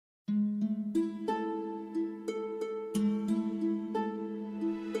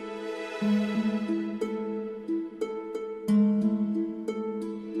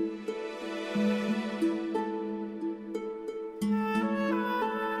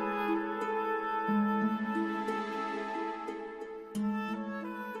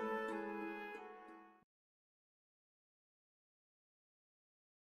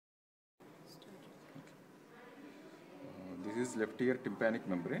is left ear tympanic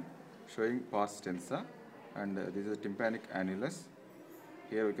membrane showing pars tensa, and this is a tympanic annulus.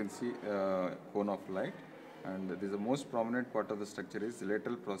 Here we can see cone of light, and this is the most prominent part of the structure is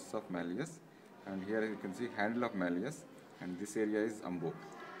lateral process of malleus, and here you can see handle of malleus, and this area is umbo.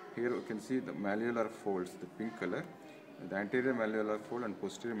 Here we can see the malleolar folds, the pink color, the anterior malleolar fold and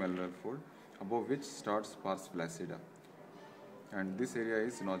posterior malleolar fold, above which starts pars flaccida, and this area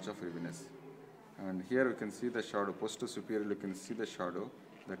is notch of Rivinus. And here we can see the shadow, posterior superior you can see the shadow,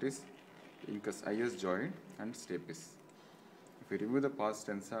 that is incus IS joint and stapes. If we remove the pars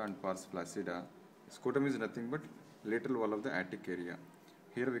tensa and pars flaccida, scrotum is nothing but lateral wall of the attic area.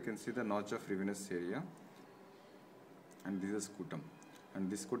 Here we can see the notch of Rivinus area, and this is scrotum.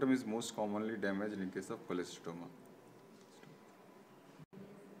 And this scrotum is most commonly damaged in case of cholesteatoma.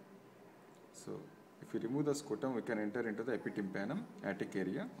 So, if we remove the scrotum, we can enter into the epitympanum, attic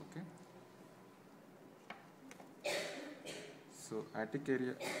area. Okay. So, attic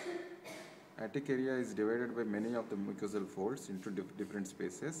area is divided by many of the mucosal folds into different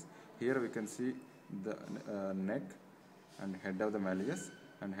spaces. Here we can see the neck and head of the malleus,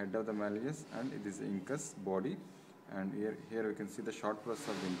 and it is incus body, and here we can see the short process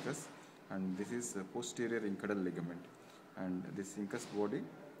of the incus, and this is posterior incudal ligament, and this incus body,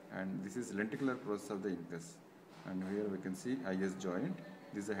 and this is lenticular process of the incus, and here we can see IS joint.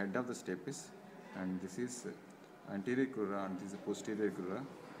 This is the head of the stapes, and this is anterior crura, and this is posterior crura.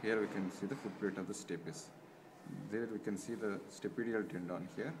 Here we can see the footplate of the stapes. There we can see the stapedial tendon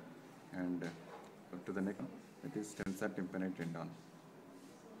here, and up to the neck, it is tensor tympanic tendon.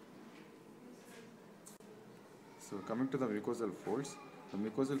 So coming to the mucosal folds, the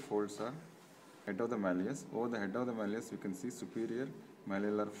mucosal folds are head of the malleus. Over the head of the malleus, we can see superior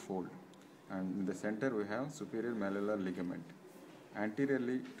malleolar fold, and in the center we have superior malleolar ligament.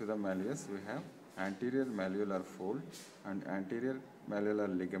 Anteriorly to the malleus, we have anterior malleolar fold and anterior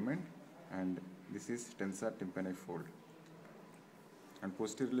malleolar ligament, and this is tensor tympanic fold. And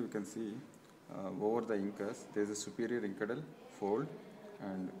posteriorly we can see over the incus there is a superior incudal fold,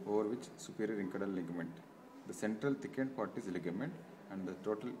 and over which superior incudal ligament. The central thickened part is ligament, and the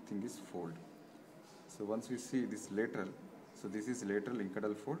total thing is fold. So once we see this lateral, so this is lateral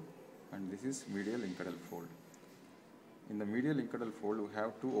incudal fold, and this is medial incudal fold. In the medial incudal fold, we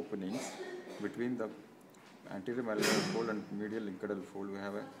have two openings between the anterior malleolar fold and medial incudal fold. We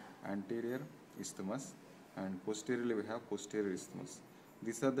have an anterior isthmus, and posteriorly we have posterior isthmus.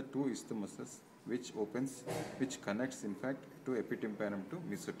 These are the two isthmuses which connects in fact to epitympanum to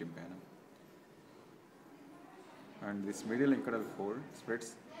mesotympanum. And this medial incudal fold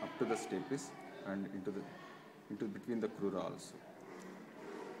spreads up to the stapes and into between the crura also.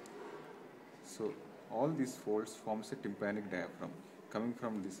 So all these folds forms a tympanic diaphragm, coming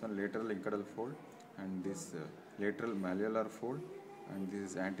from this one lateral incudal fold, and this lateral malleolar fold, and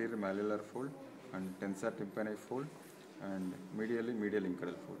this is anterior malleolar fold, and tensor tympanic fold, and medially medial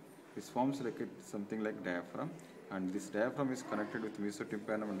incudal fold. This forms like something like diaphragm, and this diaphragm is connected with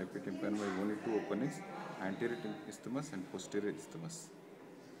mesotympanum and epitympanum by only two openings, anterior isthmus and posterior isthmus.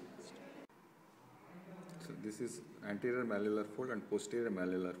 So this is anterior malleolar fold and posterior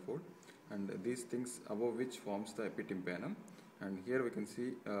malleolar fold, and these things above which forms the epitympanum. And here we can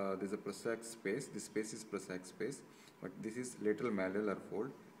see there is a prosaic space. This space is prosaic space, but this is lateral malleolar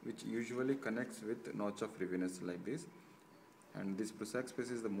fold, which usually connects with notch of Rivinus like this. And this prosaic space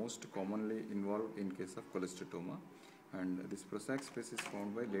is the most commonly involved in case of cholesteatoma. And this prosaic space is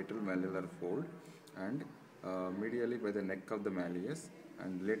formed by lateral malleolar fold, and medially by the neck of the malleus,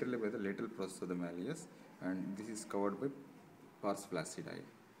 and laterally by the lateral process of the malleus, and this is covered by pars flaccida.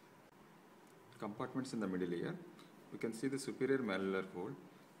 Compartments in the middle ear. We can see the superior malleolar fold.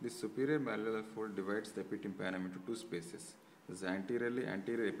 This superior malleolar fold divides the epitympanum into two spaces. This is anteriorly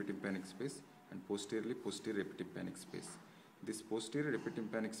anterior epitympanic space and posteriorly posterior epitympanic space. This posterior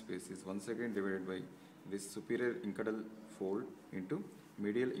epitympanic space is once again divided by this superior incudal fold into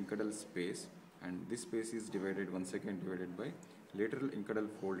medial incudal space, and this space is once again divided by lateral incudal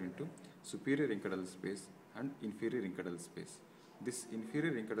fold into superior incudal space and inferior incudal space. This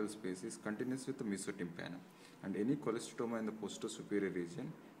inferior incudal space is continuous with the mesotympanum, and any cholesteatoma in the posterior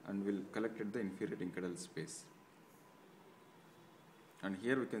region and will collect at the inferior incudal space. And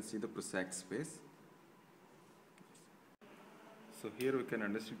here we can see the prosaic space. So here we can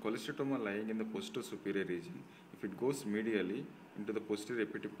understand cholesteatoma lying in the posterior region. If it goes medially into the posterior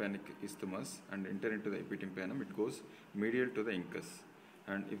epitympanic isthmus and enter into the epitympanum, it goes medial to the incus.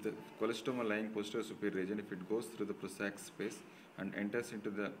 And if the cholesteatoma lying posterior superior region, if it goes through the prosaic space and enters into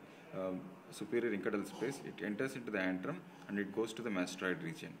the superior incudal space, it enters into the antrum and it goes to the mastoid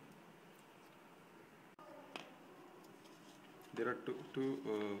region. There are two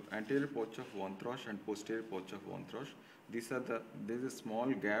anterior pouch of one thrush and posterior pouch of one thrush. There is a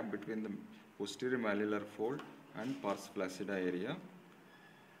small gap between the posterior malleolar fold and pars flaccida area.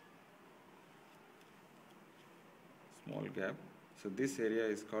 Small gap. So this area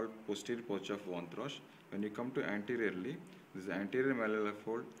is called posterior pouch of one thrush. When you come to anteriorly, this is anterior malleolar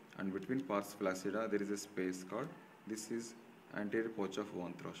fold, and between pars flaccida there is a space called, this is anterior pouch of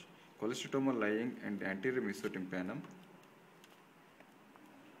one thrush. Cholesteatoma lying and anterior mesotympanum.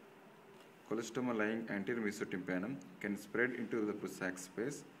 Cholesteatoma lying anterior mesotympanum can spread into the prosac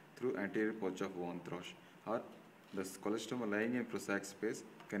space through anterior pouch of one thrush, or the cholesteatoma lying in prosac space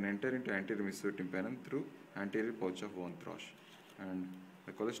can enter into anterior mesotympanum through anterior pouch of one thrush, and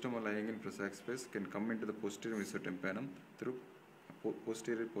the cholesteatoma lying in prosac space can come into the posterior mesotympanum through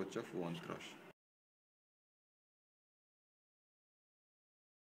posterior pouch of one thrush.